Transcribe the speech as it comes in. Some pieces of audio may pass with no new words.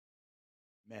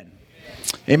Amen.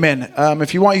 Amen.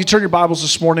 If you want, you turn your Bibles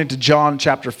this morning to John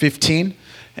chapter 15.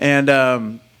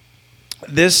 And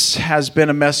this has been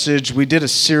a message. We did a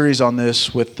series on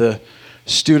this with the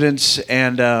students,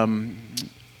 and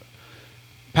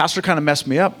Pastor kind of messed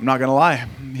me up, I'm not going to lie.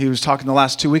 He was talking the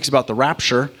last 2 weeks about the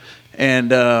rapture,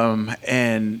 and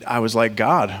I was like,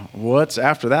 God, what's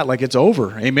after that? Like, it's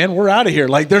over. Amen. We're out of here.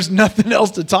 Like, there's nothing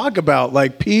else to talk about.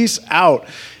 Like, peace out.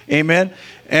 Amen.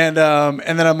 And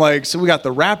then I'm like, so we got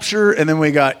the rapture, and then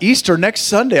we got Easter next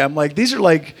Sunday. I'm like, these are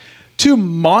like two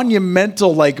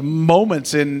monumental like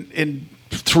moments in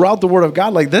throughout the Word of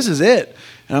God. Like, this is it.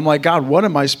 And I'm like, God, what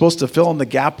am I supposed to fill in the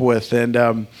gap with? And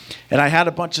I had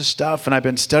a bunch of stuff, and I've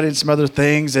been studying some other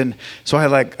things, and so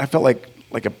I felt like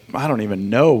I don't even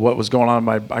know what was going on.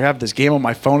 I have this game on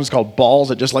my phone. It's called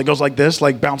Balls. It just like goes like this,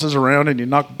 like bounces around, and you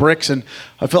knock bricks. And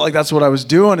I felt like that's what I was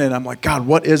doing. And I'm like, God,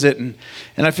 what is it? And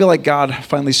I feel like God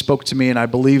finally spoke to me, and I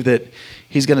believe that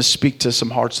He's going to speak to some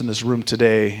hearts in this room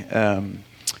today.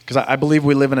 Because I believe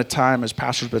we live in a time, as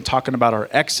Pastor's been talking about our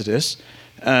Exodus.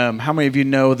 How many of you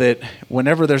know that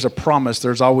whenever there's a promise,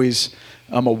 there's always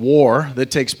a war that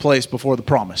takes place before the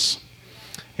promise?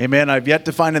 Amen. I've yet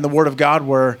to find in the Word of God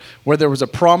where there was a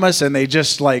promise and it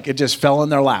just fell in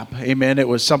their lap. Amen. It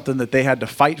was something that they had to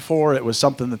fight for. It was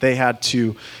something that they had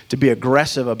to be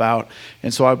aggressive about.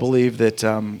 And so I believe that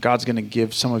God's going to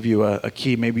give some of you a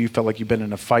key. Maybe you felt like you've been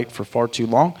in a fight for far too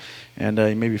long, and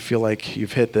you maybe feel like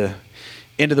you've hit the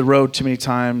end of the road too many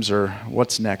times, or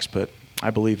what's next. But I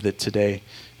believe that today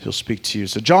He'll speak to you.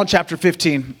 So John chapter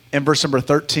 15 and verse number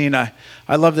 13. I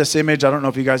love this image. I don't know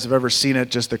if you guys have ever seen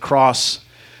it, just the cross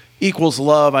equals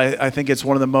love. I think it's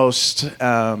one of the most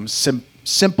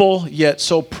simple yet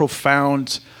so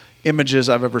profound images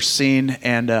I've ever seen,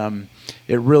 and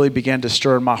it really began to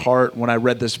stir in my heart when I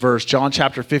read this verse. John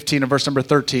chapter 15 and verse number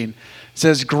 13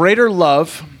 says, "Greater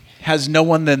love has no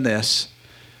one than this,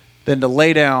 than to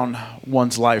lay down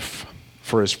one's life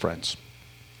for his friends."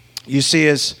 You see,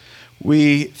 as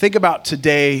we think about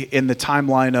today in the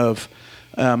timeline of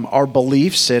our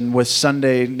beliefs, and with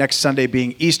next Sunday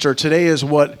being Easter, today is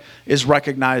what is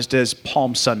recognized as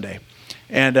Palm Sunday,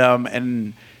 and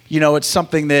it's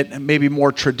something that maybe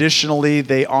more traditionally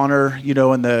they honor,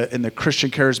 in the Christian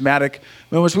charismatic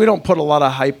movements. We don't put a lot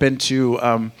of hype into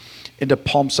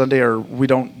Palm Sunday, or we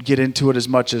don't get into it as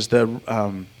much as the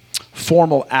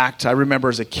formal act. I remember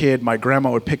as a kid, my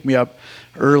grandma would pick me up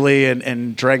early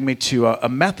and drag me to a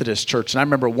Methodist church, and I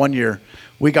remember one year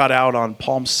we got out on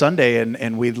Palm Sunday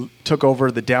and we took over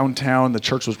the downtown. The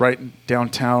church was right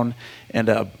downtown, and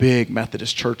a big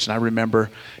Methodist church. And I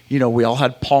remember, we all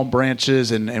had palm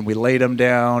branches and we laid them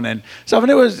down and stuff.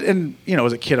 And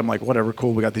as a kid, I'm like, whatever,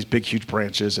 cool. We got these big, huge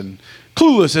branches, and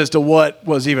clueless as to what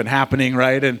was even happening,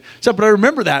 right? And so, but I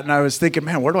remember that, and I was thinking,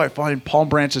 man, where do I find palm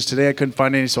branches today? I couldn't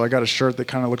find any, so I got a shirt that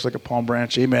kind of looks like a palm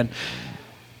branch. Amen.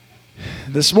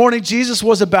 This morning, Jesus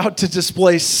was about to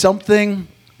display something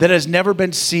that has never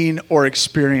been seen or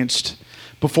experienced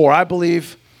before. I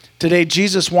believe today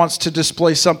Jesus wants to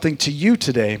display something to you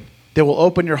today that will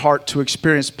open your heart to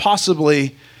experience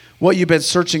possibly what you've been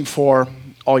searching for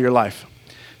all your life.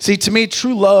 See, to me,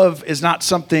 true love is not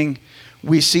something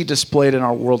we see displayed in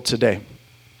our world today.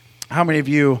 How many of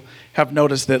you have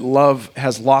noticed that love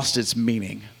has lost its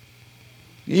meaning?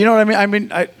 You know what I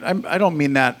mean? I don't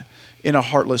mean that in a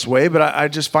heartless way, but I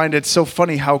just find it so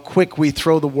funny how quick we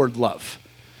throw the word love.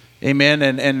 Amen.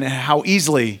 And how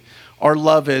easily our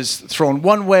love is thrown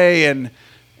one way and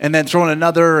then thrown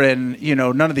another. And,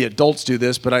 none of the adults do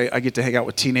this, but I get to hang out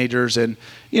with teenagers, and,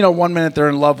 1 minute they're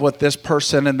in love with this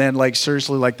person, and then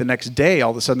seriously, the next day,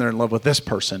 all of a sudden they're in love with this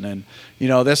person. And,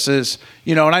 this is,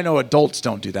 and I know adults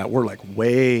don't do that. We're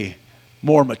way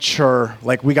more mature.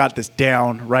 We got this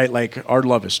down, right? Our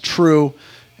love is true.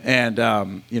 And,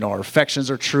 our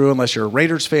affections are true, unless you're a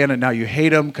Raiders fan and now you hate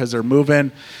them because they're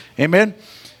moving. Amen.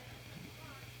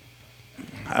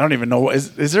 I don't even know.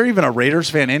 Is there even a Raiders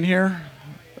fan in here?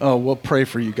 Oh, we'll pray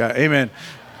for you guys. Amen.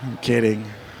 I'm kidding.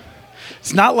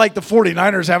 It's not like the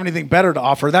 49ers have anything better to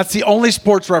offer. That's the only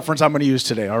sports reference I'm going to use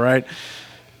today, all right?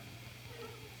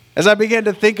 As I began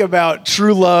to think about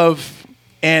true love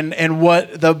and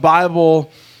what the Bible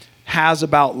has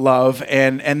about love,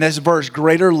 and this verse,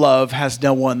 greater love has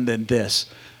no one than this,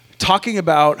 talking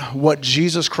about what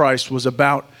Jesus Christ was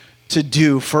about to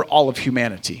do for all of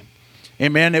humanity.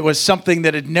 Amen. It was something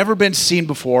that had never been seen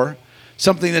before,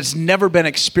 something that's never been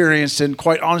experienced, and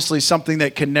quite honestly, something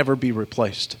that can never be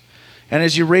replaced. And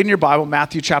as you read in your Bible,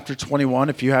 Matthew chapter 21,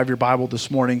 if you have your Bible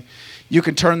this morning, you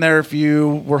can turn there. If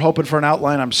you were hoping for an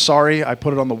outline, I'm sorry, I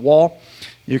put it on the wall.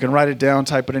 You can write it down,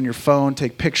 type it in your phone,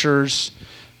 take pictures,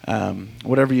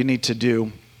 whatever you need to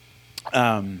do.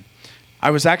 I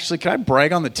was actually, can I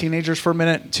brag on the teenagers for a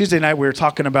minute? Tuesday night we were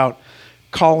talking about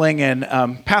calling, and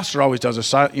Pastor always does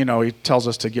this. He tells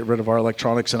us to get rid of our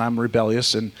electronics, and I'm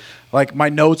rebellious, and like my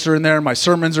notes are in there, my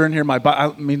sermons are in here,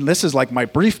 this is like my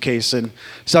briefcase and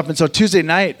stuff. And so Tuesday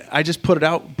night, I just put it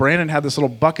out. Brandon had this little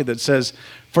bucket that says,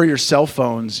 for your cell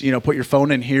phones, put your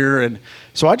phone in here. And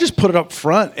so I just put it up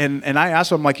front, and I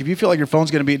asked him, like, if you feel like your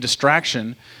phone's going to be a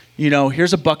distraction,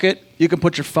 here's a bucket. You can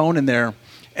put your phone in there.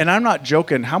 And I'm not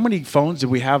joking. How many phones did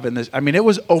we have in this? I mean, it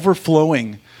was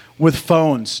overflowing with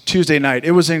phones Tuesday night.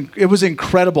 It was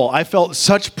incredible. I felt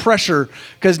such pressure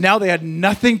because now they had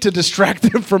nothing to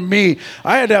distract them from me.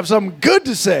 I had to have something good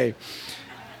to say.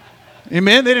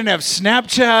 Amen. They didn't have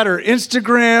Snapchat or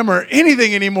Instagram or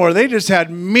anything anymore. They just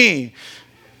had me.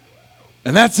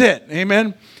 And that's it.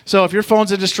 Amen. So if your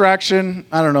phone's a distraction,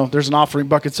 I don't know, there's an offering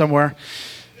bucket somewhere.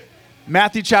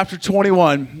 Matthew chapter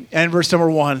 21 and verse number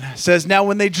 1 says, now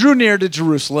when they drew near to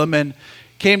Jerusalem and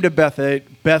came to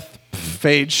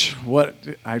Bethphage,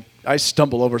 I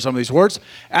stumble over some of these words,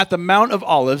 at the Mount of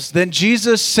Olives, then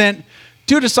Jesus sent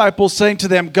 2 disciples, saying to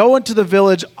them, go into the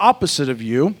village opposite of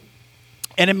you,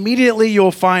 and immediately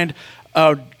you'll find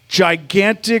a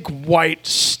gigantic white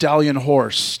stallion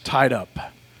horse tied up.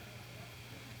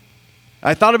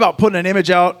 I thought about putting an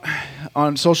image out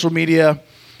on social media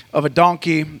of a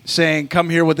donkey saying, come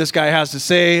hear what this guy has to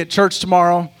say at church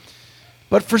tomorrow.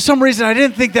 But for some reason, I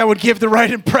didn't think that would give the right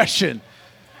impression.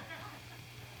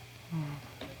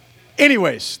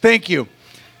 Anyways, thank you.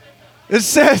 It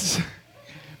says,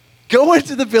 go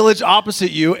into the village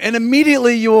opposite you, and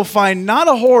immediately you will find not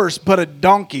a horse, but a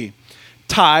donkey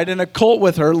tied and a colt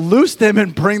with her. Loose them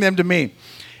and bring them to me.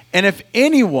 And if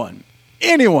anyone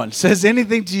says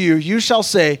anything to you, you shall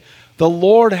say, the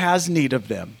Lord has need of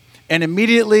them. And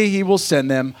immediately he will send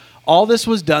them. All this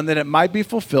was done that it might be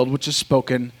fulfilled, which is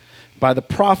spoken by the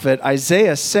prophet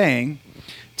Isaiah, saying,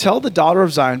 tell the daughter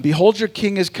of Zion, behold, your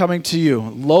king is coming to you,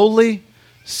 lowly,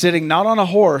 sitting not on a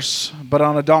horse, but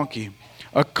on a donkey,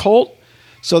 a colt.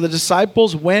 So the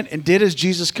disciples went and did as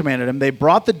Jesus commanded them. They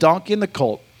brought the donkey and the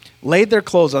colt, laid their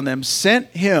clothes on them, sent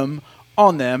him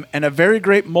on them, and a very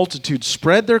great multitude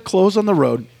spread their clothes on the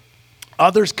road.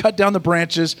 Others cut down the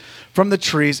branches from the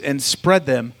trees and spread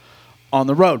them on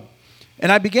the road.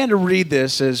 And I began to read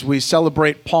this as we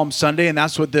celebrate Palm Sunday, and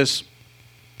that's what this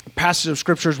passage of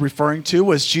Scripture is referring to,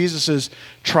 was Jesus'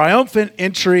 triumphant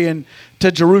entry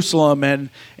into Jerusalem and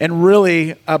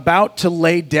really about to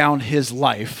lay down his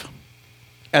life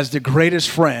as the greatest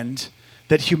friend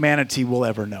that humanity will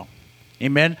ever know.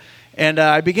 Amen? And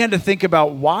I began to think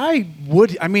about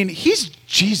he's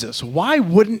Jesus. Why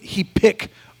wouldn't he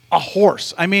pick a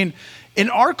horse? I mean, in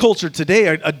our culture today,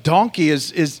 a donkey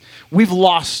is we've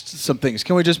lost some things.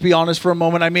 Can we just be honest for a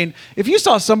moment? I mean, if you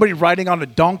saw somebody riding on a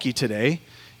donkey today,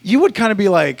 you would kind of be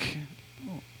like,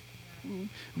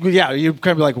 you'd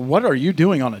kind of be like, what are you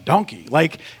doing on a donkey?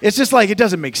 Like, it's just like, it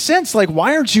doesn't make sense. Like,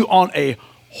 why aren't you on a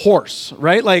horse,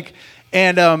 right? Like,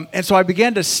 and so I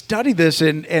began to study this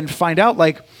and find out,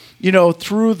 like,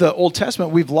 through the Old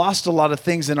Testament, we've lost a lot of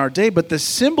things in our day, but the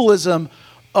symbolism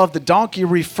of the donkey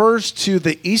refers to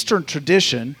the Eastern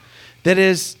tradition that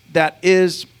it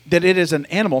is an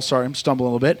animal. Sorry, I'm stumbling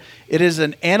a little bit. It is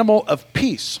an animal of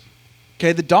peace.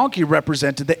 Okay, the donkey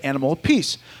represented the animal of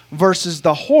peace versus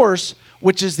the horse,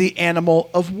 which is the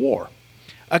animal of war.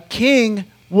 A king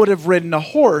would have ridden a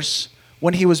horse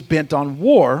when he was bent on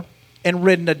war and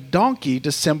ridden a donkey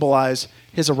to symbolize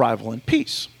his arrival in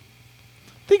peace.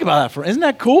 Think about that. Isn't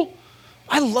that cool?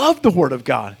 I love the Word of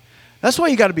God. That's why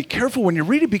you got to be careful when you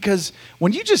read it, because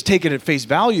when you just take it at face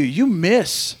value, you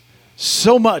miss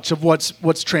so much of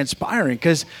what's transpiring,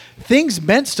 because things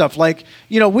meant stuff. Like,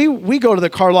 we go to the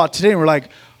car lot today and we're like,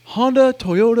 Honda,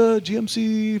 Toyota,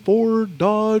 GMC, Ford,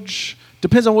 Dodge.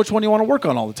 Depends on which one you want to work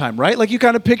on all the time, right? Like, you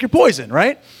kind of pick your poison,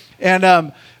 right?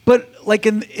 And but like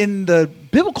in the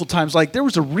biblical times, like, there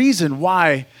was a reason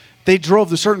why they drove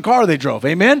the certain car they drove.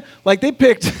 Amen? Like, they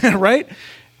picked, right?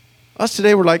 Us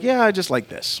today, we're like, I just like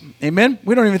this. Amen?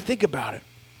 We don't even think about it.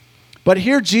 But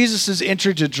here, Jesus'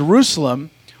 entry to Jerusalem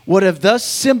would have thus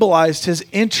symbolized his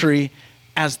entry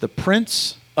as the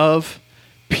Prince of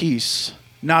Peace,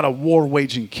 not a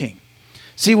war-waging king.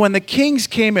 See, when the kings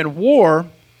came in war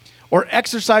or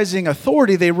exercising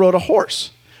authority, they rode a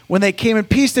horse. When they came in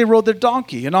peace, they rode their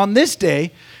donkey. And on this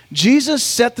day, Jesus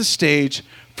set the stage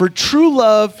for true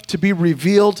love to be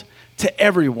revealed to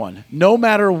everyone, no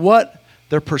matter what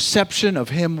their perception of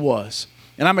him was.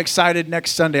 And I'm excited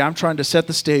next Sunday. I'm trying to set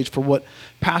the stage for what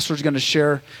Pastor's going to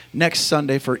share next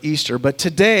Sunday for Easter. But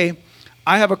today,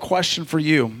 I have a question for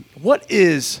you. What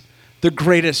is the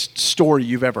greatest story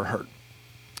you've ever heard?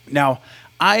 Now,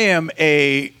 I'm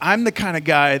the kind of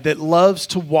guy that loves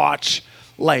to watch,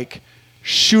 like,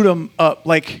 shoot 'em up,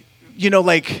 like,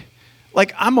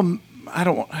 how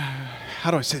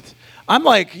do I say this? I'm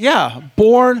like, yeah,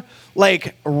 born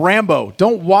like Rambo.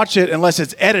 Don't watch it unless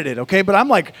it's edited, okay? But I'm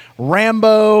like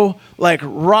Rambo, like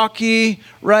Rocky,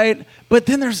 right? But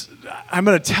then I'm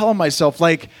going to tell myself,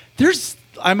 like,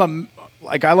 I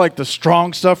like the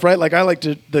strong stuff, right? Like, I like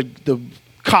the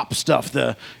cop stuff,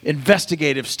 the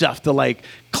investigative stuff, the like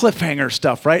cliffhanger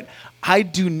stuff, right? I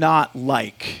do not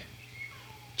like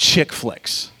chick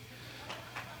flicks.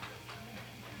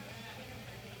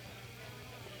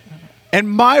 And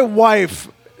my wife,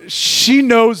 she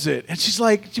knows it. And she's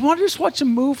like, do you want to just watch a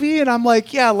movie? And I'm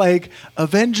like, yeah, like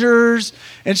Avengers.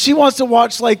 And she wants to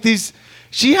watch like these.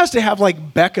 She has to have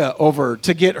like Becca over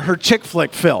to get her chick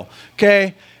flick fill,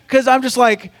 okay? Because I'm just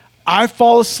like, I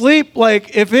fall asleep.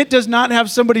 Like, if it does not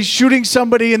have somebody shooting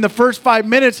somebody in the first 5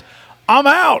 minutes, I'm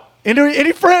out.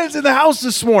 Any friends in the house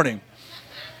this morning?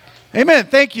 Amen.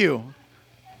 Thank you.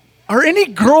 Are any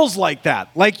girls like that?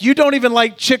 Like, you don't even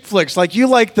like chick flicks. Like, you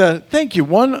like thank you,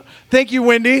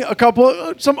 Wendy.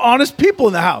 Some honest people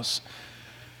in the house.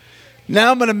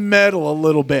 Now I'm going to meddle a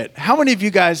little bit. How many of you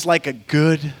guys like a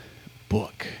good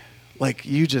book? Like,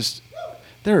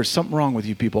 there is something wrong with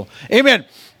you people. Amen.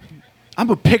 I'm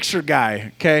a picture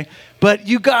guy, okay? But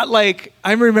you got like,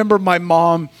 I remember my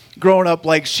mom growing up,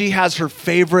 like she has her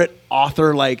favorite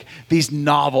author, like these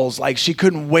novels, like she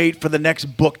couldn't wait for the next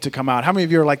book to come out. How many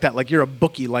of you are like that? Like you're a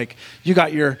bookie, like you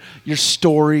got your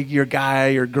story, your guy,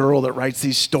 your girl that writes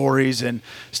these stories and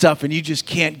stuff, and you just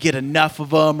can't get enough of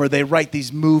them, or they write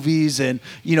these movies and,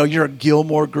 you know, you're a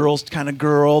Gilmore Girls kind of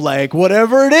girl, like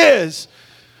whatever it is.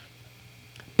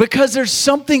 Because there's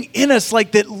something in us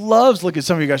like that loves, look at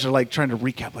some of you guys are like trying to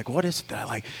recap, like what is it that I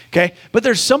like, okay? But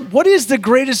what is the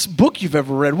greatest book you've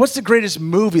ever read? What's the greatest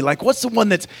movie? Like what's the one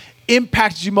that's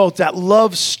impacted you most, that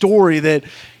love story that,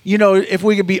 you know, if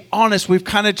we could be honest, we've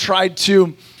kind of tried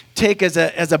to take as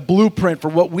a blueprint for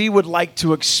what we would like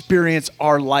to experience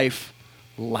our life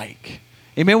like.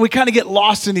 Amen? We kind of get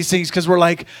lost in these things because we're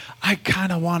like, I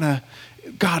kind of want to,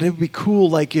 God, it would be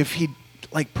cool like if he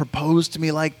like proposed to me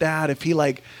like that, if he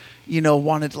like, you know,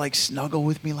 wanted to like snuggle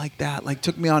with me like that, like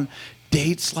took me on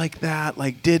dates like that,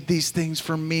 like did these things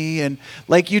for me. And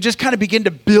like you just kind of begin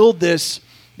to build this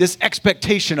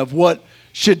expectation of what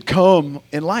should come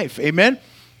in life. Amen?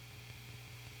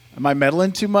 Am I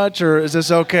meddling too much or is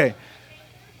this okay?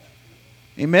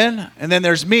 Amen? And then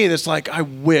there's me that's like, I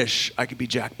wish I could be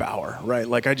Jack Bauer, right?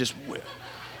 Like I just wish.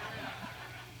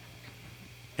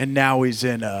 And now he's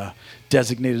in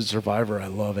Designated Survivor. I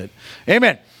love it.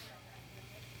 Amen.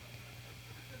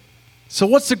 So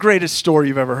what's the greatest story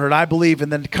you've ever heard? I believe in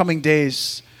the coming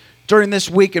days, during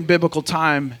this week in biblical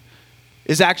time,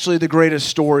 is actually the greatest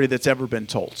story that's ever been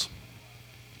told.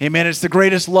 Amen. It's the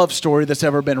greatest love story that's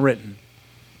ever been written.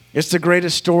 It's the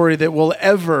greatest story that will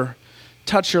ever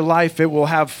touch your life. It will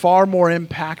have far more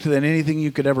impact than anything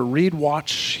you could ever read,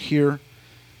 watch, hear.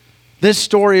 This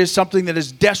story is something that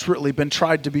has desperately been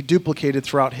tried to be duplicated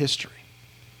throughout history.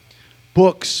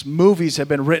 Books, movies have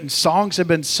been written, songs have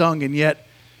been sung, and yet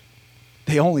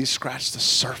they only scratch the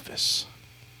surface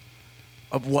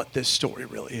of what this story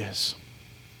really is.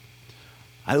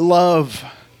 I love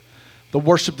the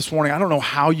worship this morning. I don't know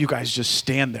how you guys just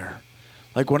stand there.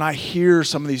 Like when I hear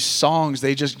some of these songs,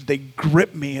 they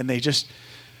grip me and they just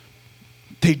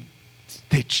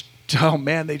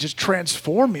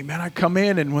transform me, man. I come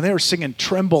in and when they were singing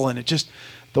Tremble and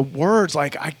the words,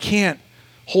 like I can't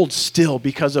hold still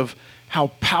because of how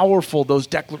powerful those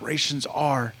declarations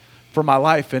are for my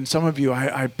life. And some of you,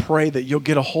 I pray that you'll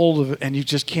get a hold of it and you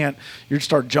just can't, you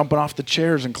start jumping off the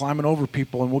chairs and climbing over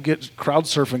people and we'll get crowd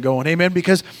surfing going. Amen.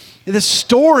 Because this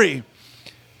story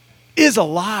is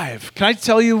alive. Can I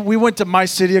tell you, we went to my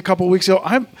city a couple of weeks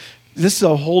ago. This is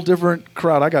a whole different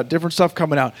crowd. I got different stuff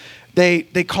coming out. They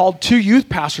called 2 youth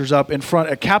pastors up in front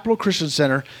at Capitol Christian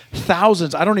Center,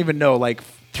 thousands, I don't even know, like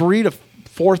 3,000 to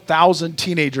 4,000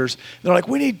 teenagers. They're like,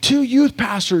 we need 2 youth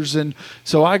pastors. And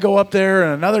so I go up there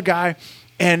and another guy,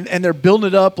 and they're building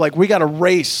it up. Like we got a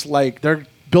race, like they're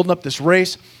building up this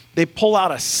race. They pull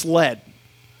out a sled,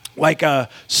 like a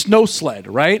snow sled,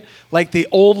 right? Like the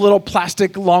old little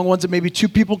plastic long ones that maybe 2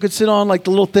 people could sit on, like the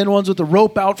little thin ones with the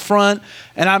rope out front.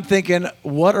 And I'm thinking,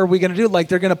 what are we going to do? Like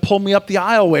they're going to pull me up the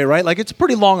aisleway, right? Like it's a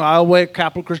pretty long aisleway,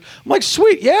 Capitol Christian. I'm like,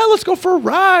 sweet, yeah, let's go for a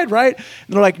ride, right? And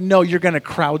they're like, no, you're going to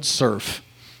crowd surf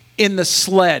in the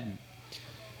sled.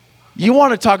 You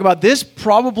want to talk about this?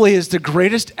 Probably is the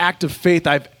greatest act of faith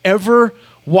I've ever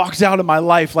walked out in my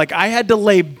life. Like I had to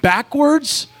lay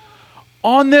backwards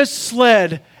on this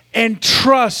sled and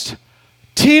trust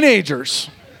teenagers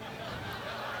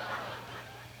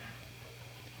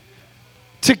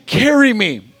to carry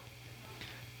me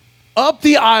up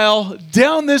the aisle,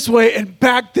 down this way, and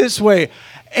back this way,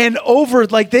 and over.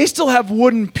 Like, they still have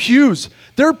wooden pews.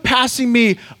 They're passing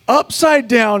me upside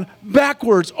down,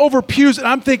 backwards, over pews, and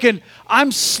I'm thinking,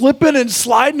 I'm slipping and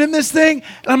sliding in this thing,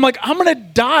 and I'm like, I'm going to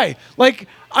die. Like,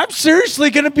 I'm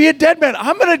seriously going to be a dead man.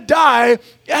 I'm going to die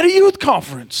at a youth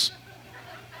conference.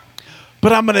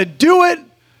 But I'm going to do it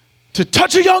to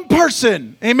touch a young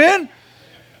person. Amen?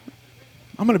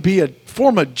 I'm going to be a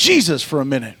form of Jesus for a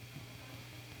minute.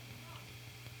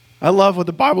 I love what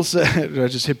the Bible says. I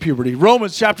just hit puberty.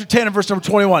 Romans chapter 10 and verse number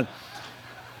 21.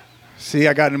 See,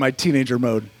 I got into my teenager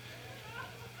mode.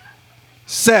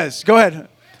 Says, go ahead.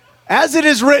 As it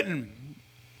is written,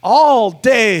 all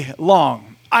day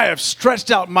long I have stretched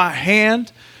out my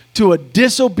hand to a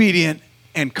disobedient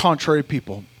and contrary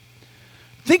people.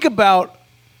 Think about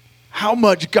how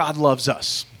much God loves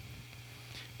us.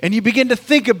 And you begin to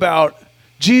think about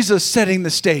Jesus setting the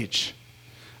stage.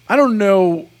 I don't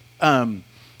know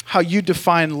how you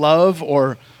define love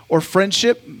or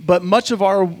friendship, but much of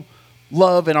our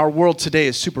love in our world today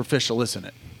is superficial, isn't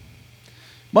it?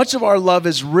 Much of our love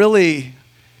is really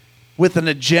with an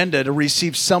agenda to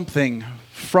receive something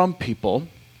from people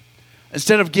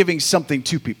instead of giving something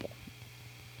to people.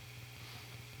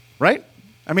 Right?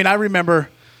 I mean, I remember,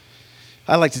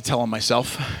 I like to tell on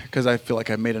myself because I feel like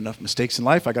I've made enough mistakes in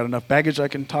life. I got enough baggage I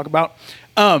can talk about.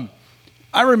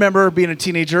 I remember being a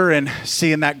teenager and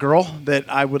seeing that girl that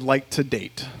I would like to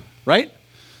date, right?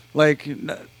 Like,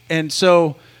 and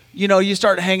so, you know, you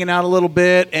start hanging out a little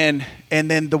bit, and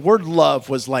then the word love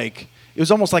was like, it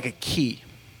was almost like a key,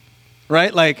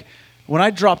 right? Like, when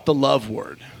I drop the love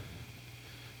word,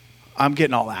 I'm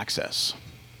getting all access.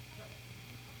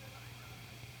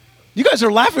 You guys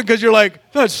are laughing because you're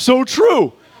like, that's so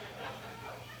true.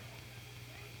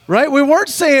 Right? We weren't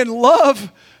saying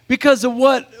love because of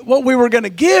what we were going to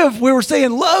give. We were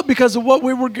saying love because of what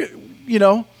we were, you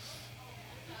know.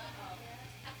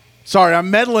 Sorry,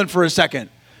 I'm meddling for a second.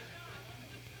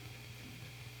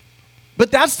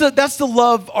 But that's the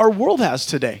love our world has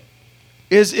today.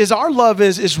 Is our love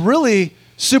is really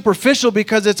superficial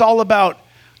because it's all about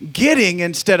getting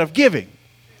instead of giving.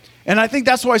 And I think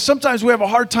that's why sometimes we have a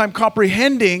hard time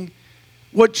comprehending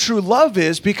what true love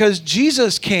is, because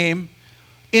Jesus came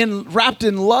wrapped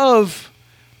in love,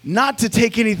 not to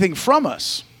take anything from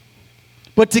us,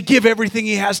 but to give everything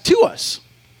he has to us.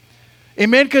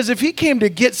 Amen? Because if he came to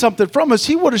get something from us,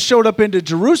 he would have showed up into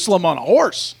Jerusalem on a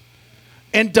horse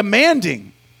and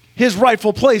demanding his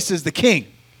rightful place as the king.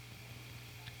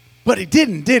 But he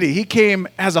didn't, did he? He came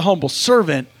as a humble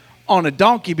servant on a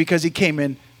donkey because he came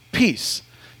in peace.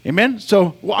 Amen?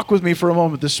 So walk with me for a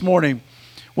moment this morning.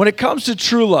 When it comes to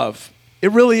true love,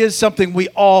 it really is something we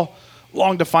all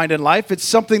long to find in life. It's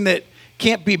something that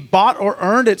can't be bought or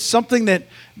earned. It's something that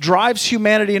drives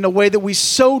humanity in a way that we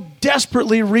so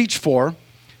desperately reach for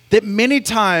that many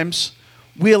times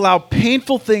we allow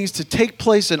painful things to take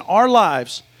place in our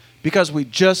lives because we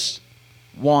just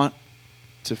want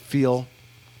to feel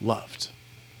loved.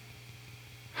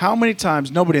 How many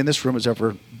times, nobody in this room has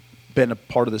ever been a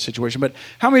part of the situation, but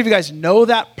how many of you guys know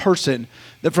that person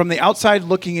that from the outside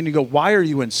looking in, you go, why are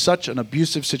you in such an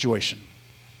abusive situation?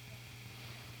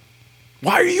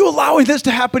 Why are you allowing this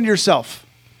to happen to yourself?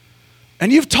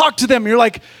 And you've talked to them, and you're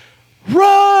like,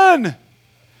 run!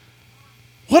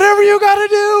 Whatever you got to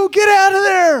do, get out of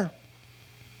there.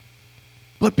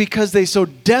 But because they so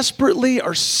desperately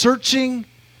are searching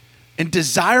and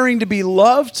desiring to be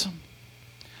loved,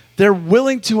 they're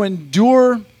willing to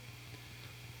endure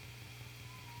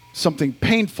something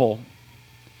painful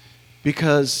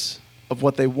because of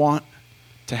what they want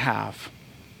to have.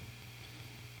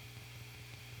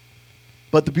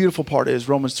 But the beautiful part is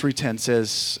Romans 3:10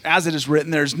 says, as it is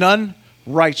written, there's none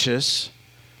righteous,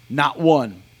 not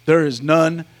one. There is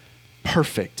none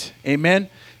perfect. Amen?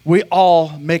 We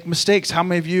all make mistakes. How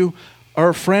many of you are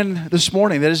a friend this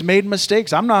morning that has made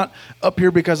mistakes? I'm not up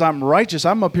here because I'm righteous.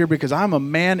 I'm up here because I'm a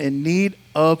man in need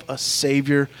of a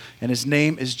Savior, and his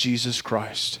name is Jesus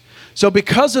Christ. So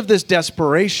because of this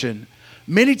desperation,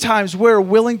 many times we're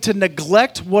willing to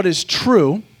neglect what is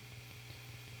true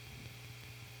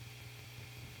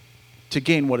to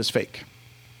gain what is fake.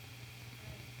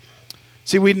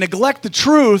 See, we neglect the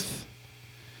truth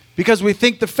because we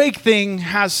think the fake thing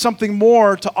has something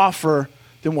more to offer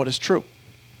than what is true.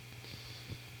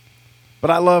 But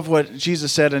I love what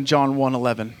Jesus said in John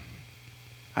 1:11.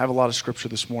 I have a lot of scripture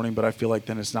this morning, but I feel like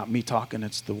then it's not me talking,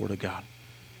 it's the Word of God.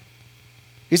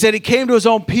 He said he came to his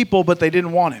own people, but they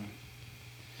didn't want him.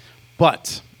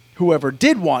 But whoever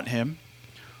did want him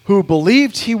who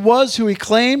believed he was who he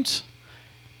claimed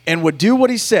and would do what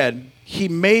he said, he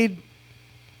made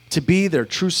to be their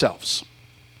true selves.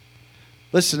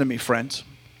 Listen to me, friends.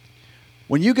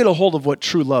 When you get a hold of what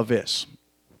true love is,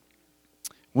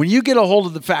 when you get a hold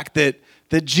of the fact that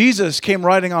Jesus came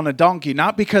riding on a donkey,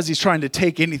 not because he's trying to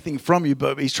take anything from you,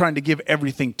 but he's trying to give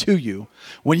everything to you.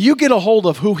 When you get a hold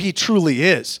of who he truly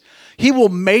is, he will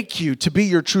make you to be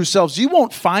your true selves. You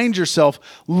won't find yourself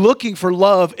looking for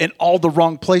love in all the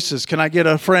wrong places. Can I get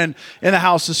a friend in the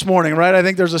house this morning, right? I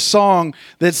think there's a song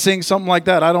that sings something like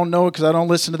that. I don't know it because I don't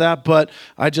listen to that, but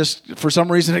for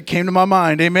some reason, it came to my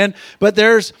mind. Amen? But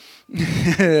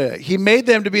he made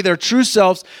them to be their true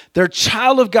selves, their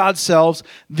child of God selves.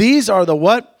 These are the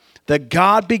what? The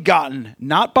God begotten,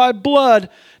 not by blood,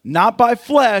 not by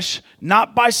flesh,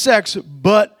 not by sex,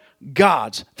 but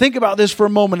God's. Think about this for a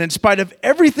moment. In spite of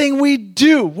everything we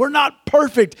do, we're not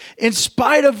perfect. In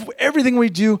spite of everything we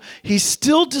do, he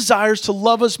still desires to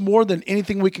love us more than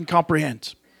anything we can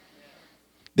comprehend.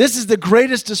 This is the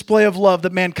greatest display of love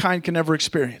that mankind can ever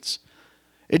experience.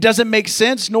 It doesn't make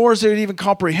sense, nor is it even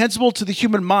comprehensible to the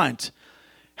human mind.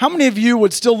 How many of you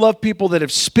would still love people that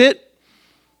have spit,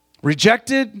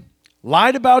 rejected,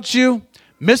 lied about you,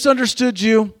 misunderstood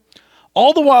you,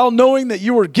 all the while knowing that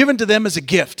you were given to them as a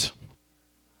gift?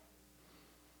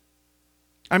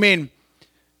 I mean,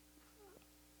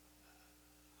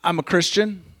 I'm a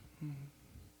Christian.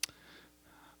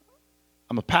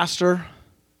 I'm a pastor.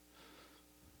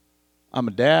 I'm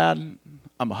a dad.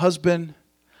 I'm a husband.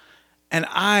 And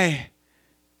I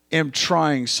am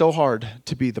trying so hard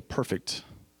to be the perfect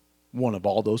one of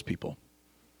all those people.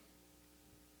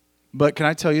 But can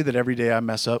I tell you that every day I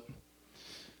mess up?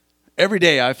 Every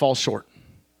day I fall short.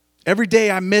 Every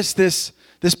day I miss this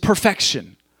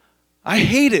perfection. I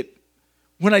hate it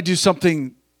when I do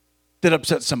something that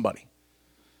upsets somebody.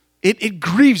 It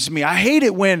grieves me. I hate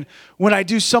it when I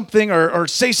do something or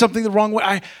say something the wrong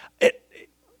way.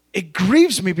 It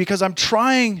grieves me because I'm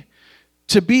trying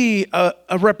to be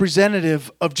a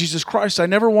representative of Jesus Christ. I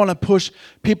never want to push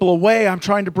people away. I'm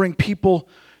trying to bring people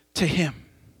to him.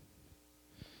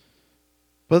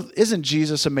 But isn't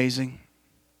Jesus amazing?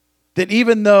 That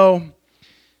even though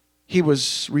he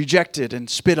was rejected and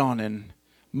spit on and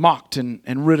mocked and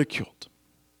ridiculed,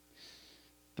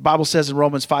 the Bible says in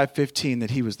Romans 5:15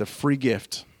 that he was the free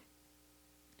gift.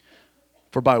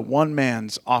 For by one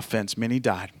man's offense many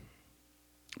died,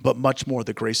 but much more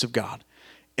the grace of God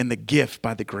and the gift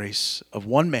by the grace of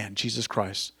one man, Jesus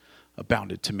Christ,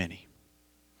 abounded to many.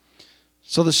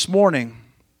 So this morning,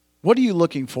 what are you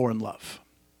looking for in love?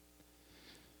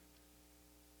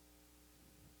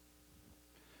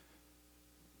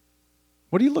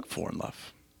 What do you look for in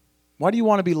love? Why do you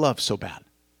want to be loved so bad?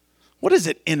 What is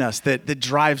it in us that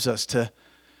drives us to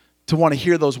want to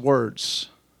hear those words?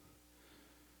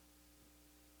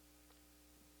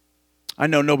 I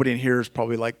know nobody in here is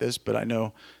probably like this, but I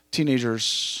know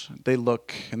teenagers, they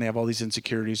look and they have all these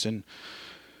insecurities, and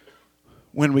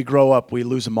when we grow up, we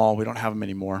lose them all. We don't have them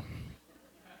anymore.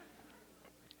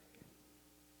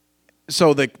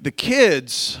 So the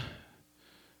kids,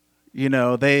 you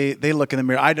know, they look in the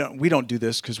mirror. We don't do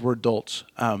this because we're adults.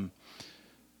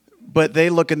 But they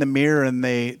look in the mirror and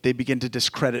they begin to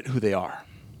discredit who they are.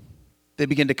 They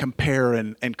begin to compare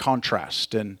and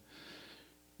contrast and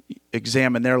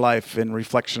examine their life in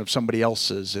reflection of somebody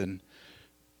else's. And,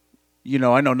 you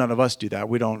know, I know none of us do that.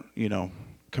 We don't,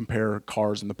 compare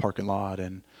cars in the parking lot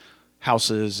and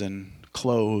houses and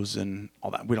clothes and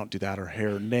all that. We don't do that, or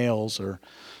hair, nails, or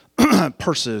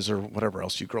purses, or whatever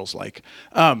else you girls like.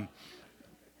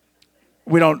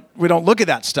 We don't look at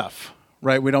that stuff,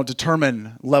 right? We don't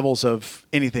determine levels of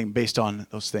anything based on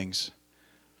those things.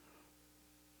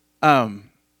 But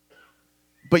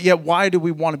yet, why do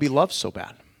we want to be loved so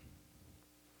bad?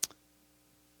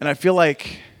 And I feel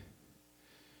like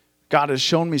God has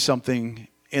shown me something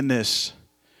in this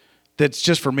that's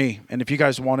just for me. And if you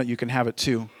guys want it, you can have it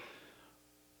too.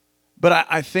 But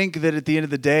I think that at the end of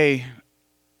the day,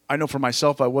 I know for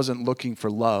myself, I wasn't looking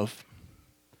for love.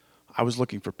 I was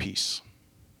looking for peace.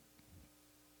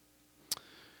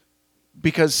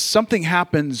 Because something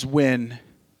happens when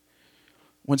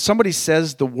somebody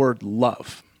says the word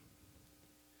love.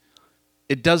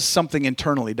 It does something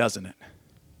internally, doesn't it?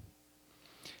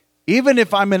 Even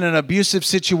if I'm in an abusive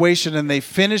situation and they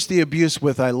finish the abuse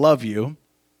with "I love you,"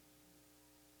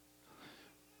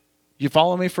 you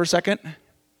follow me for a second?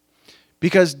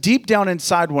 Because deep down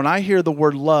inside, when I hear the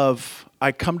word love,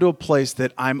 I come to a place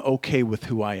that I'm okay with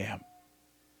who I am.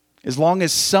 As long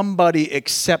as somebody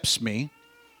accepts me,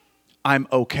 I'm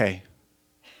okay.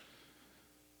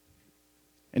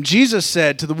 And Jesus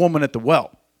said to the woman at the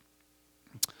well,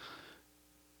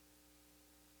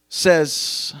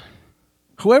 says,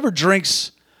 whoever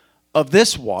drinks of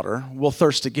this water will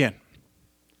thirst again.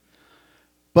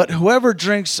 But whoever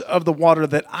drinks of the water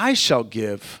that I shall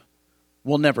give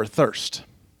will never thirst.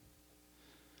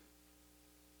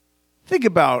 Think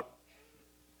about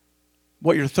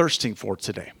what you're thirsting for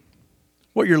today,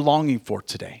 what you're longing for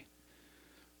today.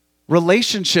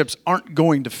 Relationships aren't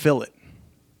going to fill it.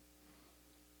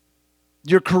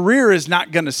 Your career is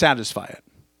not going to satisfy it.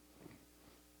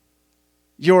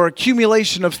 Your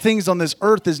accumulation of things on this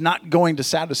earth is not going to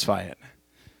satisfy it.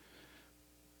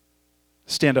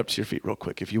 Stand up to your feet real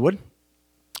quick, if you would.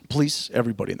 Please,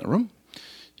 everybody in the room.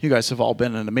 You guys have all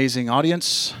been an amazing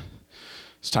audience.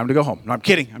 It's time to go home. No, I'm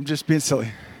kidding. I'm just being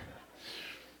silly.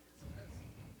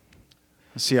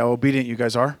 Let's see how obedient you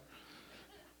guys are.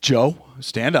 Joe,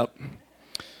 stand up.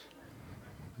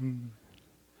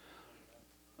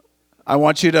 I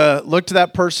want you to look to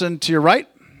that person to your right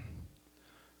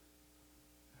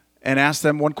and ask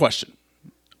them one question.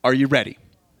 Are you ready?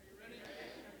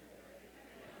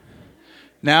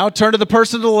 Now turn to the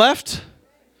person to the left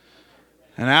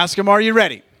and ask them, are you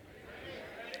ready?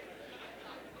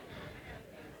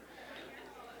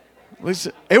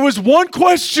 Listen, it was one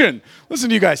question. Listen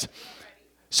to you guys.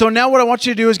 So now what I want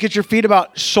you to do is get your feet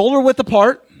about shoulder width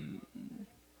apart.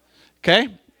 Okay?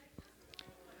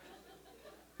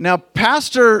 Now,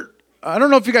 Pastor, I don't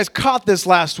know if you guys caught this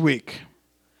last week,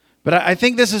 but I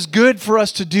think this is good for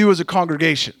us to do as a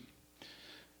congregation.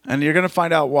 And you're going to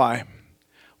find out why.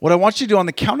 What I want you to do on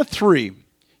the count of 3,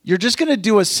 you're just going to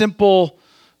do a simple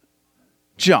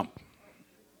jump.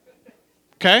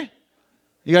 Okay?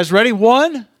 You guys ready?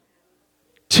 1,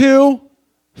 2,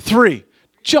 3.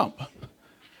 Jump.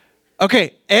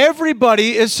 Okay,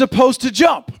 everybody is supposed to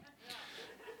jump.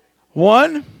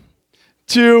 1,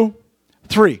 2,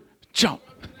 3. Jump.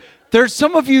 There's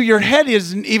some of you, your head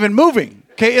isn't even moving.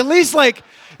 Okay, at least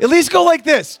go like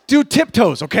this. Do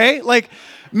tiptoes, okay? Like,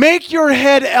 make your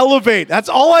head elevate. That's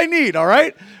all I need, all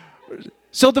right?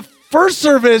 So the first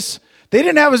service, they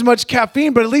didn't have as much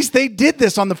caffeine, but at least they did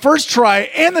this on the first try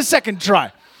and the second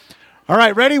try. All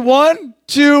right, ready? 1,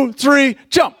 2, 3,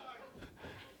 jump.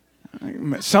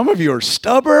 Some of you are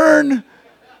stubborn.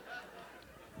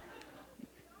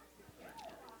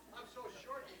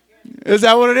 Is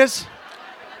that what it is?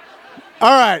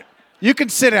 All right, you can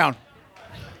sit down.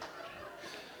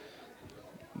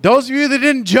 Those of you that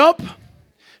didn't jump,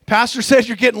 Pastor says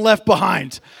you're getting left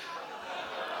behind.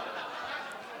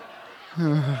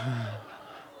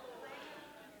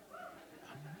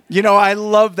 You know, I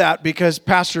love that because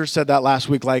Pastor said that last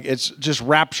week, like it's just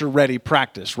rapture ready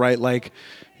practice, right? Like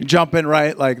you jump in,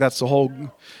 right? Like that's the whole,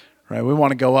 right? We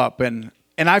want to go up. And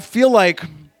I feel like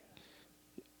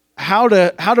how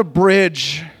to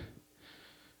bridge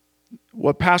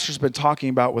what Pastor's been talking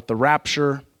about with the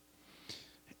rapture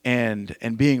and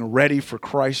being ready for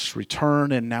Christ's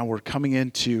return. And now we're coming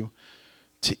into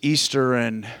Easter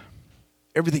and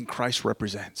everything Christ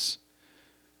represents.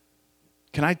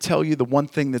 Can I tell you the one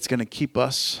thing that's going to keep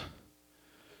us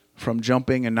from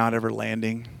jumping and not ever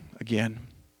landing again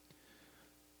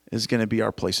is going to be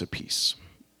our place of peace.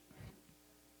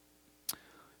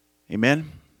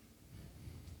 Amen?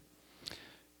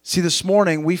 See, this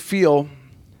morning we feel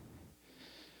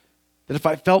that if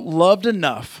I felt loved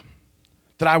enough,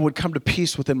 that I would come to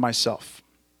peace within myself.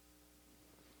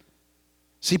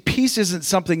 See, peace isn't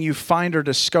something you find or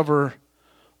discover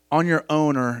on your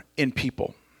own or in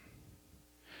people.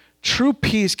 True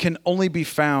peace can only be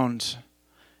found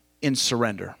in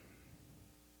surrender.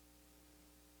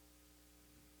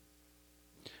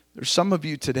 There's some of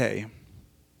you today,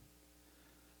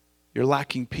 you're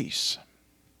lacking peace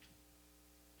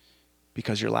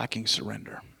because you're lacking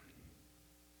surrender.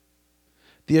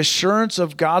 The assurance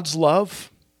of God's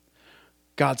love,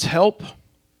 God's help,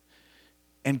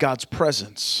 and God's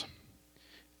presence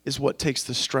is what takes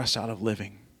the stress out of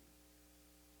living.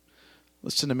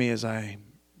 Listen to me as I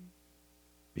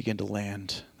begin to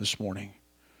land this morning.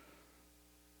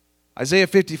 Isaiah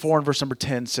 54 and verse number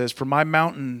 10 says, For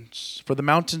the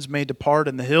mountains may depart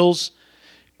and the hills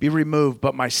be removed,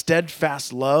 but my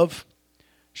steadfast love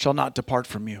shall not depart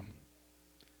from you.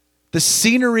 The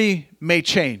scenery may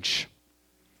change,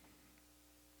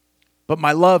 but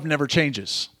my love never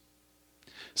changes.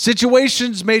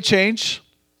 Situations may change,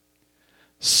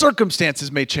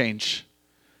 circumstances may change,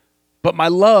 but my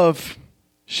love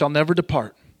shall never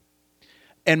depart.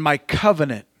 And my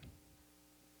covenant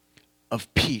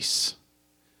of peace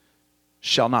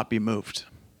shall not be moved.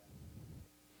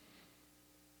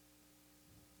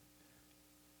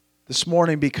 This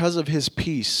morning, because of his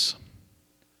peace,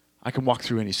 I can walk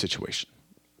through any situation.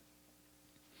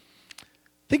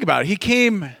 Think about it. He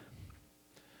came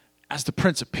as the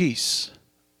Prince of Peace.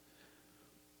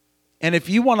 And if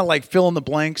you want to like fill in the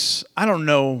blanks, I don't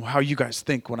know how you guys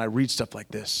think when I read stuff like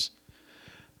this.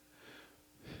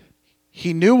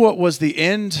 He knew what was the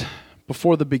end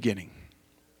before the beginning.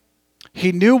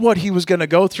 He knew what he was going to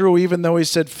go through, even though he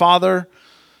said, Father,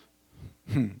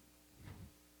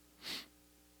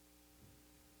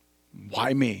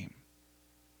 why me?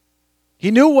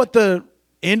 He knew what the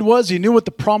end was. He knew what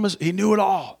the promise, he knew it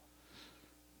all.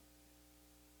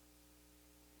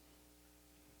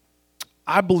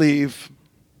 I believe,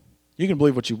 you can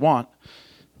believe what you want,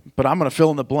 but I'm going to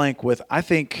fill in the blank with, I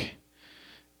think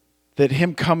that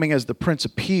him coming as the Prince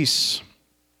of Peace,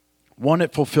 one,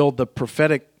 it fulfilled the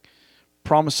prophetic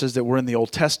promises that were in the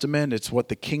Old Testament. It's what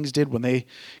the kings did when they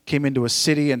came into a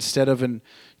city. Instead of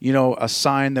a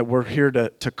sign that we're here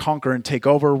to conquer and take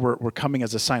over, we're coming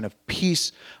as a sign of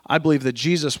peace. I believe that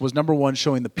Jesus was, number one,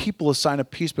 showing the people a sign of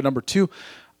peace, but number two,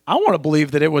 I want to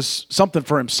believe that it was something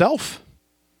for himself.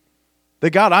 That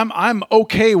God, I'm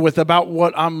okay with about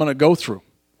what I'm going to go through.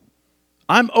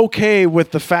 I'm okay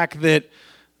with the fact that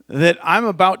I'm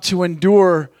about to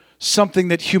endure something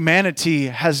that humanity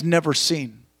has never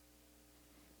seen.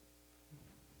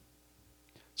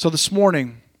 So this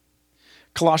morning,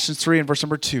 Colossians 3 and verse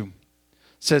number 2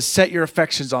 says, set your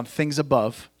affections on things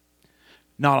above,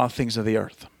 not on things of the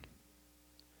earth.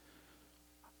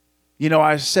 You know,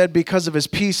 I said because of his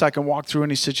peace, I can walk through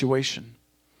any situation.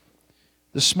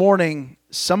 This morning,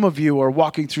 some of you are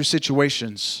walking through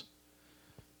situations,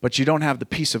 but you don't have the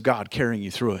peace of God carrying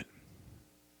you through it.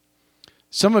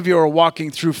 Some of you are walking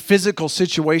through physical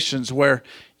situations where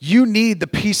you need the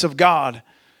peace of God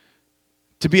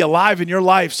to be alive in your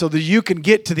life so that you can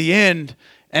get to the end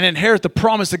and inherit the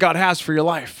promise that God has for your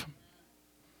life.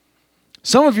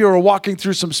 Some of you are walking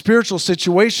through some spiritual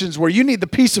situations where you need the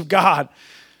peace of God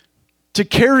to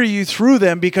carry you through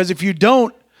them, because if you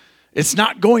don't, it's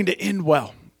not going to end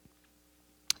well.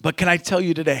 But can I tell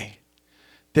you today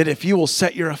that if you will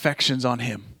set your affections on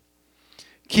him,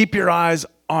 keep your eyes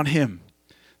on him,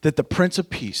 that the Prince of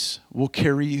Peace will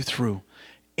carry you through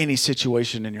any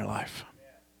situation in your life.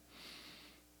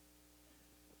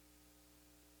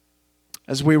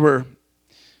 As we were,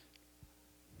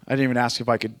 I didn't even ask if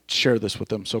I could share this with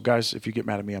them. So guys, if you get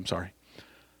mad at me, I'm sorry.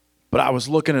 But I was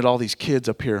looking at all these kids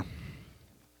up here.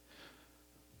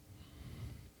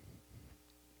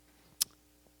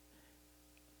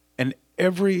 And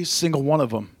every single one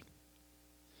of them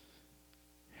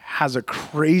has a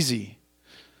crazy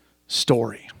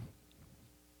story.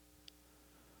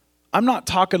 I'm not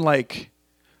talking like,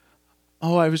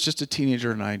 oh, I was just a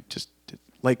teenager and I just,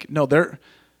 no,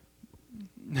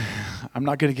 I'm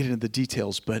not going to get into the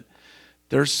details, but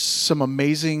there's some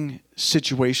amazing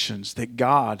situations that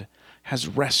God has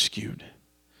rescued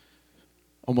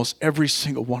almost every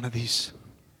single one of these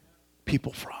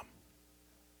people from.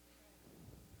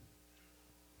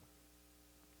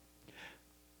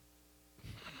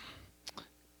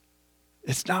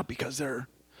 It's not because they're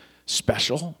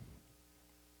special.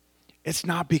 It's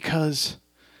not because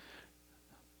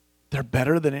they're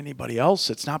better than anybody else.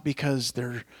 It's not because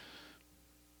they're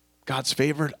God's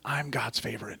favorite. I'm God's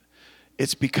favorite.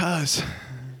 It's because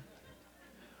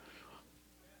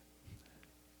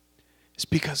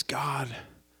God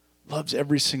loves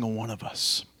every single one of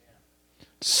us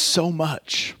so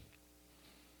much.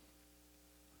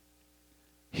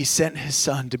 He sent his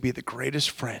son to be the greatest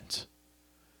friend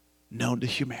known to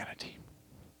humanity.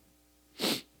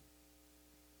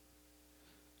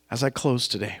 As I close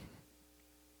today,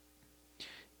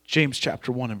 James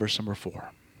chapter 1 and verse number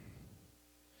 4.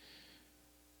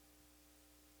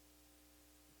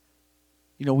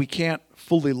 You know, we can't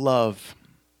fully love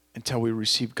until we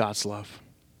receive God's love.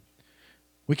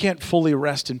 We can't fully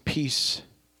rest in peace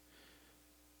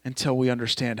until we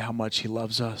understand how much he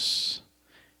loves us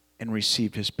and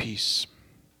receive his peace.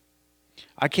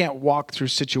 I can't walk through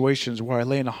situations where I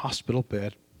lay in a hospital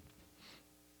bed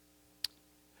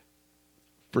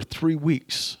for 3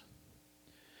 weeks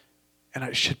and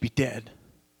I should be dead,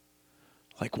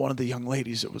 like one of the young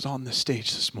ladies that was on the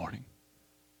stage this morning.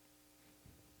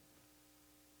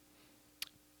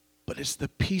 But it's the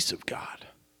peace of God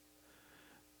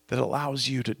that allows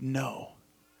you to know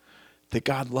that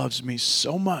God loves me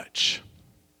so much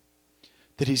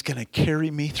that he's going to carry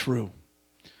me through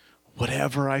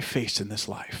whatever I face in this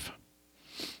life.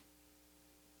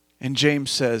 And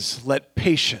James says, let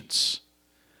patience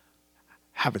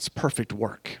have its perfect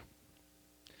work,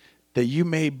 that you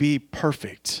may be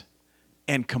perfect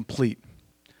and complete,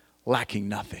 lacking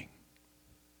nothing.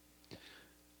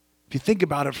 If you think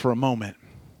about it for a moment,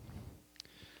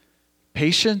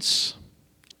 patience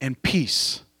and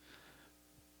peace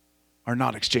are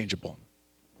not exchangeable.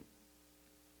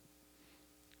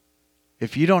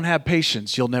 If you don't have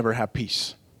patience, you'll never have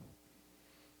peace.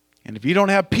 And if you don't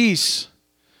have peace,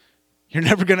 you're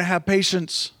never going to have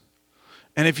patience.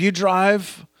 And if you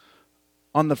drive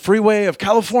on the freeway of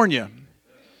California,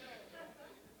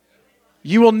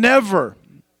 you will never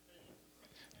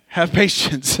have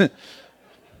patience.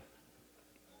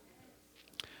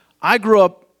 I grew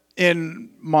up in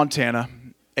Montana,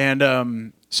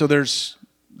 and so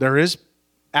there is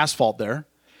asphalt there.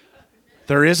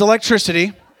 There is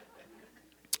electricity.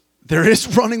 There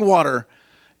is running water,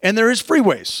 and there is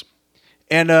freeways.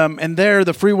 And there,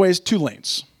 the freeway is 2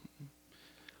 lanes.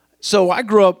 So I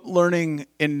grew up learning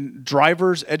in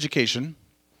driver's education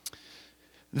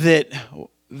that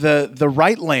the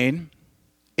right lane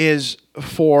is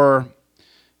for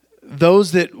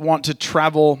those that want to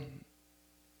travel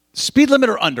speed limit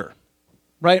or under,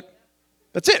 right?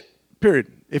 That's it,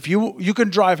 period. If you can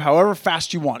drive however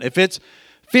fast you want. If it's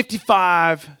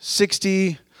 55,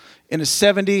 60, in a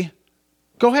 70,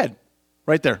 go ahead.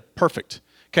 Right there, perfect.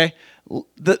 Okay?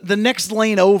 The next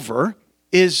lane over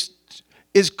is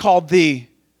called the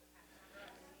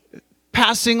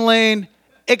passing lane,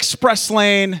 express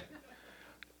lane,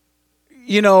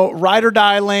 ride or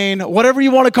die lane, whatever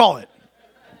you want to call it.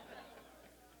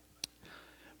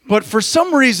 But for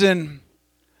some reason,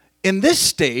 in this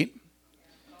state,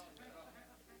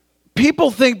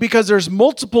 people think because there's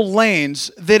multiple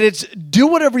lanes that it's do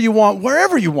whatever you want,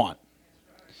 wherever you want.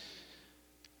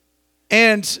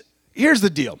 And here's the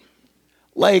deal.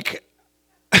 Like,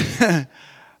 I'm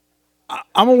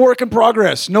a work in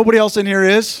progress. Nobody else in here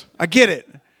is. I get it.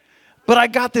 But I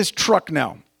got this truck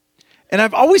now. And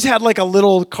I've always had like a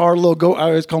little car, I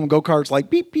always call them go-karts, like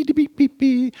beep, beep, beep, beep,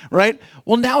 beep, right?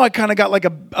 Well, now I kind of got like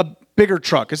a bigger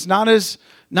truck. It's not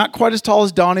quite as tall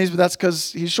as Donnie's, but that's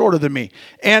because he's shorter than me.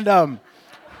 And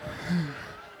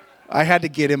I had to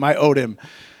get him. I owed him.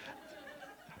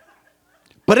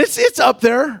 But it's up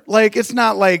there. Like, it's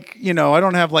not like, I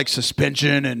don't have like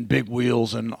suspension and big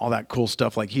wheels and all that cool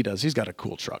stuff like he does. He's got a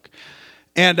cool truck.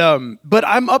 And but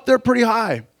I'm up there pretty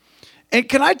high. And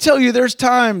can I tell you, there's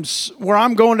times where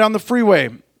I'm going down the freeway,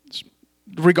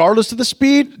 regardless of the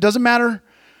speed, doesn't matter.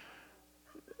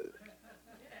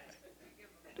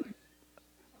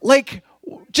 Like,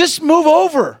 just move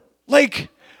over. Like,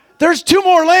 there's 2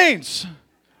 more lanes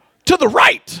to the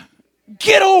right.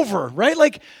 Get over, right?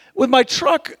 Like, with my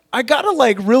truck, I got to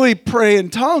like really pray in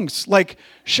tongues. Like,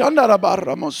 so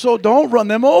don't run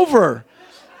them over.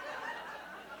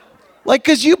 Like,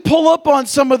 because you pull up on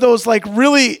some of those like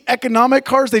really economic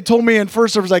cars. They told me in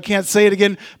first service, I can't say it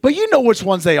again, but you know which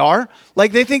ones they are.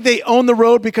 Like, they think they own the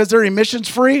road because they're emissions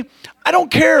free. I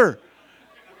don't care.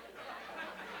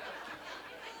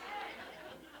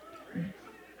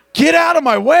 Get out of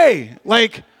my way.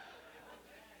 Like,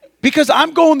 because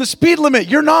I'm going the speed limit.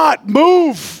 You're not.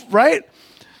 Move, right?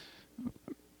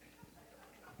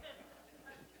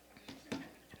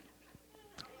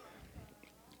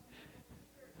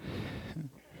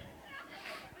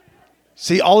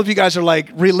 See, all of you guys are like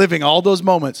reliving all those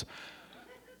moments.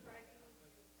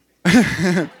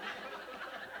 Yeah,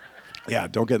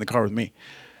 don't get in the car with me.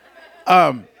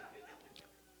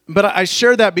 But I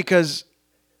share that because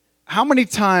how many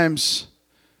times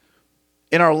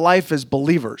in our life as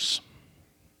believers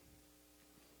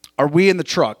are we in the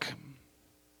truck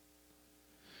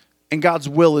and God's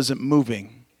will isn't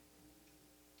moving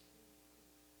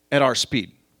at our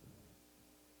speed?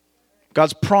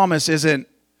 God's promise isn't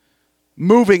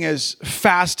moving as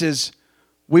fast as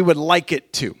we would like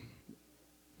it to.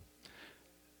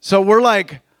 So we're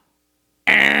like,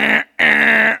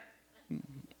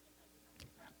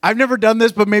 I've never done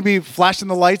this, but maybe flashing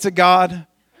the lights at God.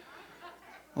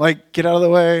 Like, get out of the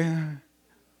way.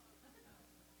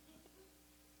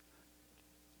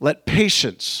 Let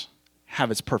patience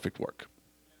have its perfect work.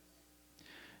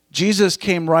 Jesus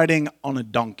came riding on a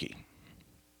donkey.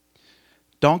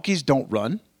 Donkeys don't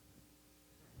run.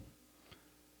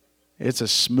 It's a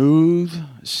smooth,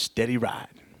 steady ride.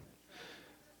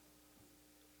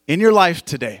 In your life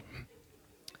today,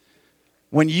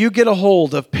 when you get a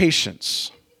hold of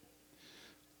patience,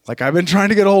 like I've been trying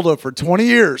to get a hold of for 20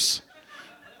 years,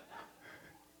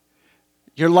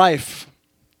 your life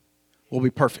will be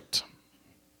perfect.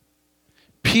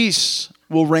 Peace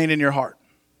will reign in your heart.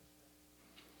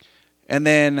 And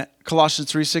then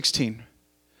Colossians 3:16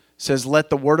 says,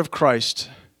 let the word of Christ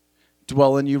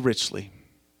dwell in you richly.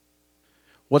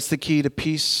 What's the key to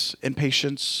peace and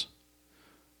patience?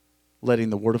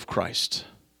 Letting the word of Christ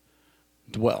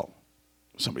dwell.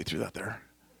 Somebody threw that there.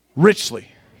 Richly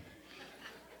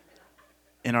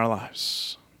in our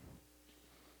lives.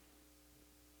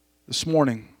 This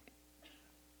morning,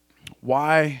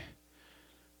 why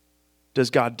does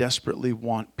God desperately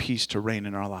want peace to reign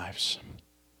in our lives?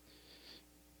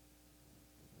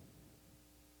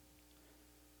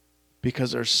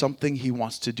 Because there's something he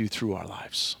wants to do through our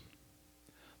lives.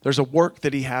 There's a work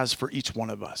that he has for each one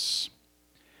of us.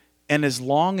 And as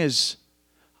long as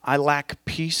I lack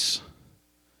peace,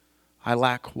 I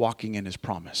lack walking in his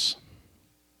promise.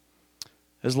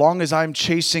 As long as I'm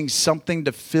chasing something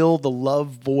to fill the love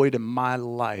void in my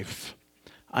life,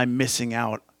 I'm missing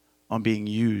out on being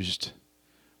used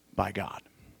by God.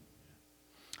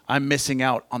 I'm missing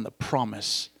out on the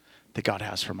promise that God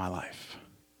has for my life.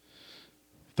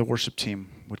 The worship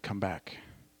team would come back.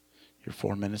 You're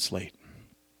 4 minutes late.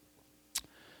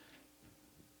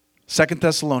 2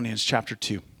 Thessalonians chapter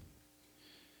 2.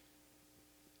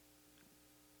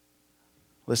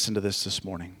 Listen to this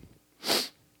morning.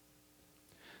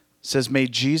 It says, may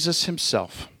Jesus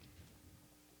himself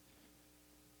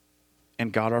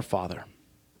and God our Father,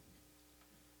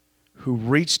 who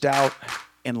reached out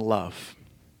in love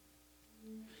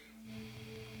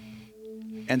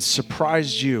and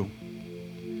surprised you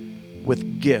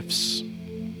with gifts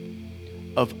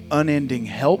of unending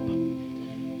help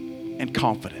and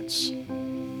confidence.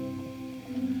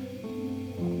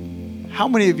 How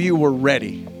many of you were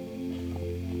ready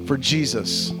for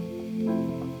Jesus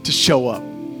to show up?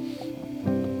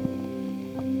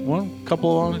 One,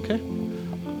 couple on, okay.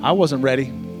 I wasn't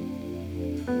ready,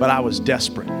 but I was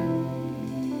desperate.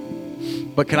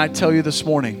 But can I tell you this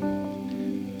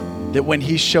morning that when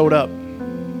he showed up,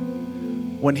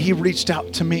 when he reached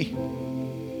out to me,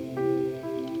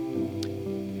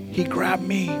 he grabbed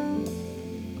me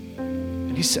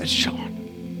and he said,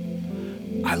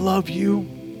 Sean, I love you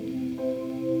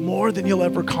more than you'll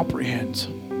ever comprehend.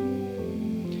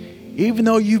 Even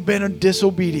though you've been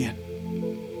disobedient,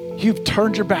 you've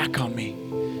turned your back on me,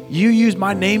 you used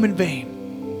my name in vain,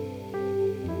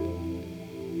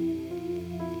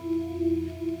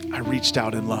 I reached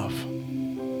out in love,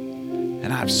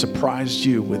 and I've surprised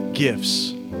you with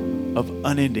gifts of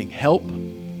unending help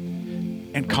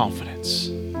and confidence.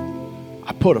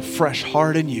 I put a fresh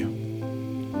heart in you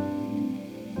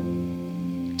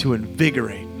to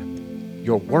invigorate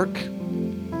your work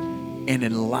and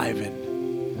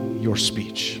enliven your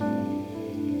speech.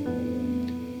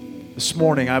 This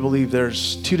morning, I believe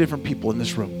there's 2 different people in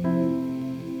this room.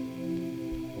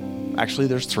 Actually,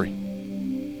 there's 3.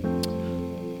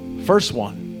 First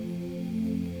one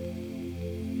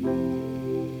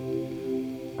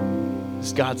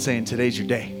is God saying, today's your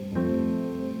day.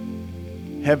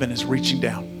 Heaven is reaching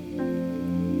down,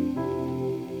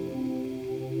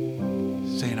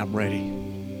 saying, I'm ready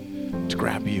to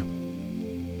grab you.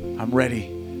 I'm ready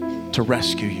to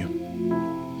rescue you.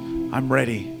 I'm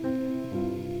ready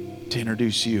to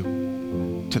introduce you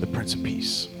to the Prince of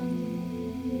Peace.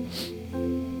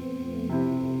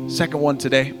 Second one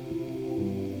today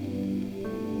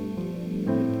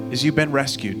is you've been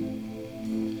rescued.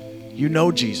 You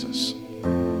know Jesus.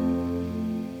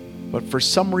 But for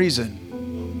some reason,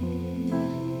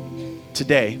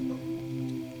 today,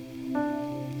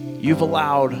 you've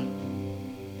allowed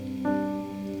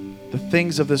the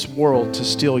things of this world to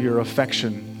steal your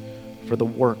affection for the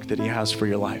work that he has for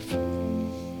your life.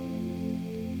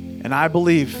 And I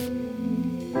believe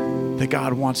that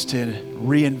God wants to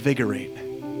reinvigorate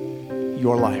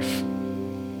your life,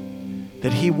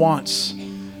 that he wants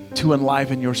to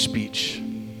enliven your speech. You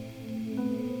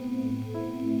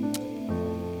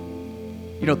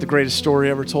know what the greatest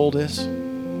story ever told is?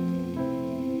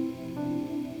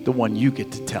 The one you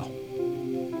get to tell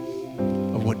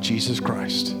of what Jesus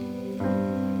Christ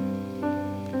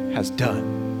has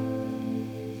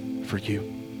done for you.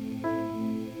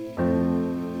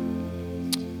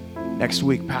 Next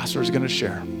week, Pastor is going to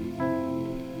share,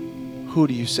 who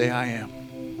do you say I am?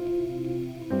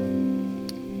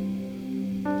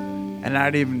 And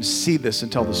I didn't even see this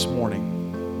until this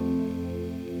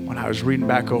morning when I was reading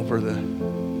back over the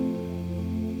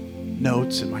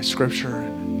notes in my scripture.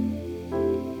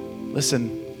 And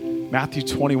listen, Matthew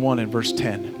 21 and verse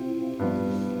 10.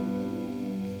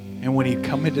 And when he'd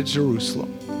come into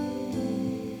Jerusalem,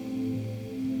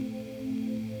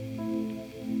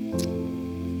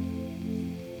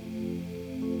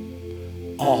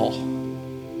 all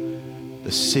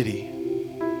the city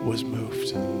was moved,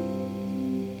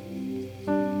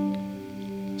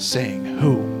 saying,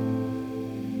 who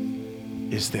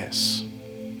is this?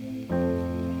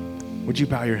 Would you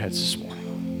bow your heads this morning?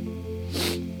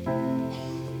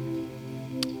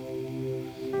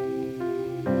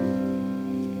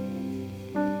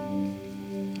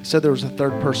 I said there was a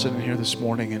third person in here this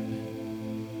morning, and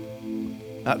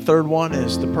That third one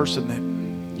is the person that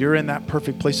you're in that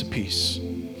perfect place of peace.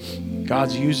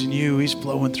 God's using you. He's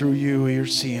flowing through you. You're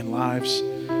seeing lives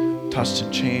touched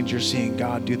and changed. You're seeing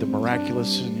God do the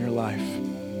miraculous in your life.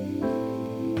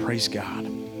 Praise God.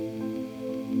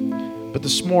 But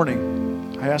this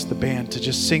morning, I asked the band to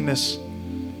just sing this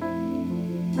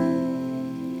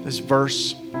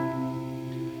verse.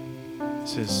 It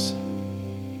says,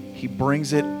 He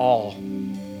brings it all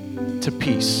to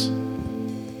peace.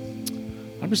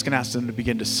 I'm just going to ask them to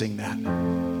begin to sing that.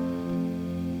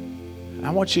 And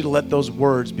I want you to let those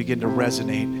words begin to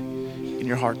resonate in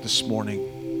your heart this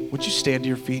morning. Would you stand to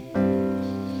your feet?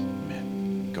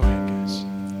 Amen. Go ahead, guys.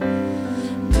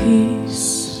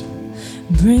 Peace,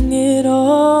 bring it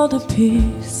all to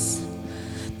peace.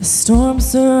 The storm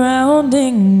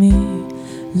surrounding me,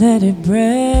 let it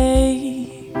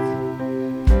break.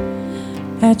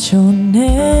 At your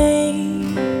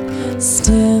name,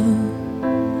 still,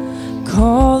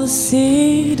 call the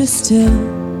sea to still.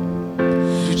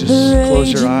 You just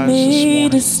close your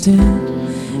eyes this morning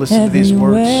and listen to these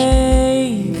words.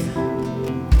 Wave.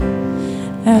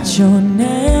 At your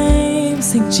name,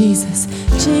 sing Jesus,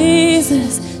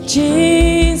 Jesus,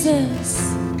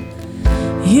 Jesus.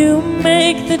 You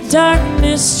make the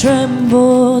darkness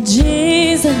tremble,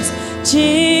 Jesus,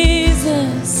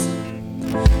 Jesus.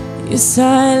 You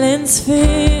silence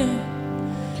fear,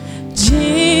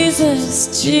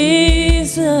 Jesus,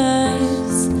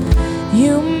 Jesus.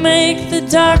 You make the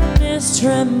darkness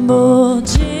tremble,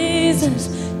 Jesus,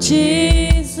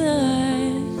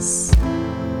 Jesus.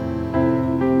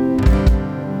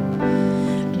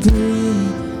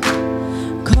 Breathe,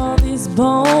 call these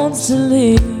bones to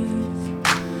live,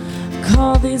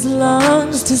 call these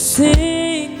lungs to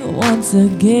sing once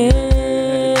again.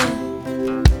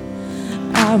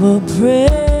 I will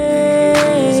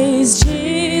praise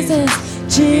Jesus,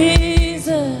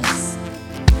 Jesus.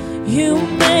 You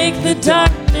make the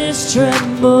darkness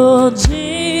tremble,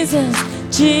 Jesus,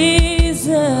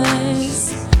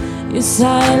 Jesus. You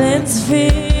silence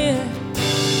fear,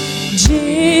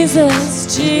 Jesus,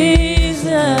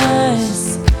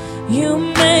 Jesus. You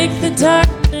make the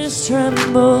darkness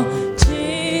tremble,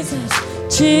 Jesus,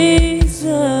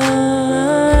 Jesus.